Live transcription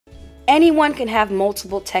Anyone can have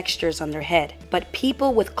multiple textures on their head, but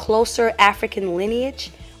people with closer African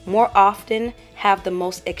lineage more often have the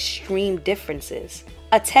most extreme differences.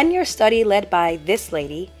 A 10-year study led by this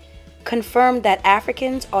lady confirmed that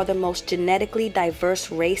Africans are the most genetically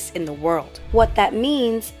diverse race in the world. What that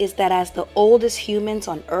means is that as the oldest humans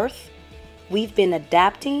on Earth, we've been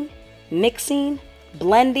adapting, mixing,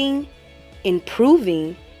 blending,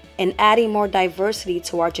 improving, and adding more diversity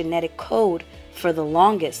to our genetic code for the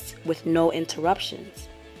longest with no interruptions.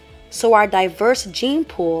 So our diverse gene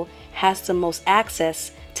pool has the most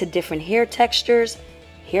access to different hair textures,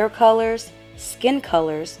 hair colors, skin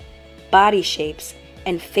colors, body shapes,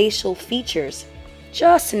 and facial features,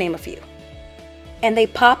 just to name a few. And they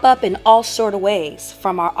pop up in all sort of ways,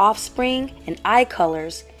 from our offspring and eye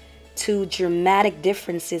colors to dramatic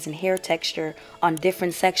differences in hair texture on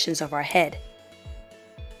different sections of our head.